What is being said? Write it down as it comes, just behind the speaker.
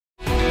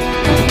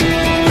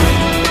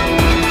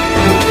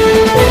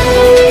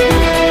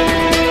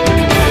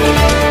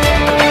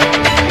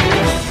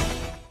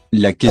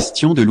La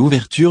question de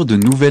l'ouverture de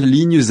nouvelles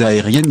lignes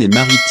aériennes et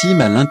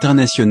maritimes à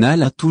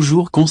l'international a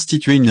toujours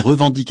constitué une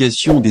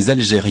revendication des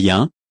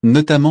Algériens,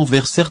 notamment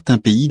vers certains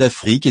pays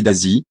d'Afrique et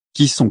d'Asie,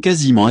 qui sont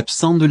quasiment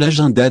absents de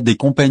l'agenda des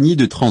compagnies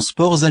de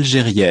transports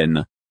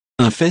algériennes.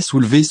 Un fait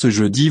soulevé ce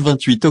jeudi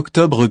 28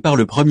 octobre par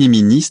le Premier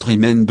ministre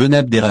Ayman Ben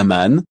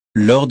Abderrahmane,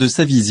 lors de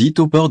sa visite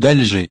au port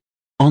d'Alger.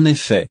 En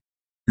effet,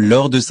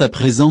 lors de sa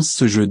présence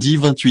ce jeudi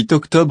 28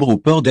 octobre au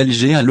port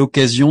d'Alger à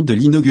l'occasion de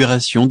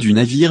l'inauguration du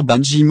navire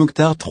Badji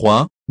Mokhtar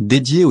III,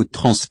 dédié au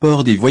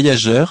transport des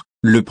voyageurs,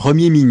 le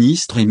Premier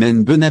ministre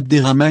Ayman Ben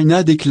Abderrahmane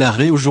a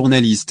déclaré aux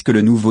journalistes que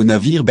le nouveau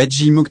navire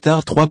Badji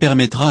Mokhtar III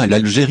permettra à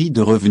l'Algérie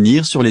de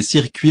revenir sur les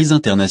circuits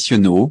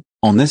internationaux,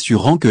 en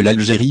assurant que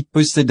l'Algérie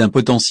possède un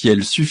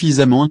potentiel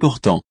suffisamment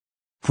important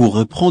pour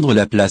reprendre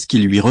la place qui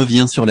lui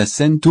revient sur la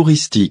scène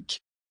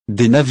touristique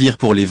des navires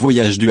pour les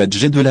voyages du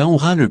Hadj et de la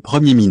Omra. Le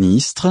Premier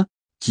ministre,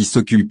 qui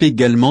s'occupe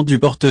également du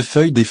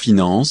portefeuille des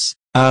finances,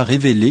 a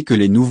révélé que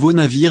les nouveaux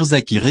navires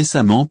acquis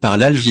récemment par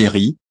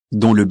l'Algérie,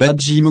 dont le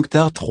Badji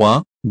Mokhtar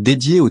III,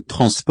 dédié au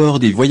transport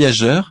des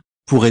voyageurs,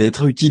 pourraient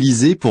être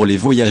utilisés pour les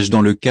voyages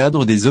dans le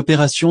cadre des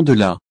opérations de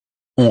la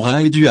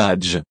Omra et du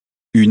Hadj.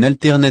 Une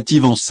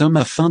alternative en somme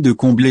afin de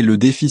combler le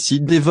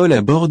déficit des vols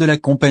à bord de la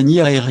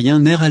compagnie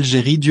aérienne Air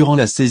Algérie durant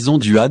la saison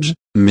du Hadj,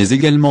 mais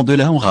également de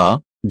la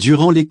Omra,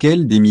 durant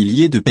lesquels des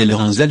milliers de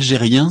pèlerins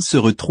algériens se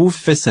retrouvent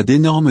face à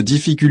d'énormes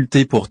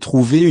difficultés pour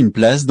trouver une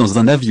place dans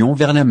un avion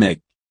vers la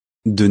Mecque.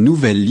 De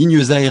nouvelles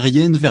lignes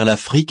aériennes vers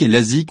l'Afrique et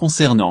l'Asie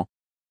concernant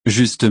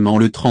justement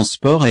le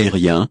transport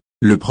aérien,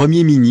 le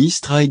Premier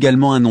ministre a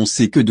également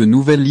annoncé que de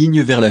nouvelles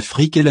lignes vers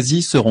l'Afrique et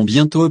l'Asie seront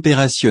bientôt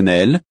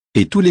opérationnelles,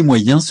 et tous les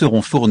moyens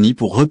seront fournis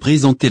pour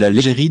représenter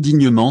l'Algérie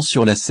dignement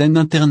sur la scène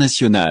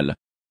internationale.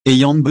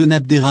 Ayman Ben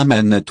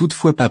Abderrahmane n'a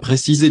toutefois pas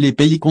précisé les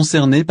pays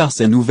concernés par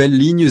ces nouvelles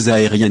lignes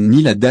aériennes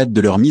ni la date de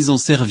leur mise en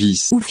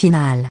service. Au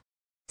final,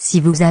 si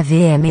vous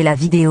avez aimé la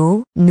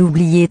vidéo,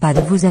 n'oubliez pas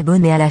de vous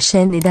abonner à la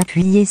chaîne et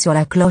d'appuyer sur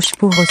la cloche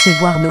pour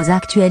recevoir nos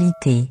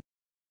actualités.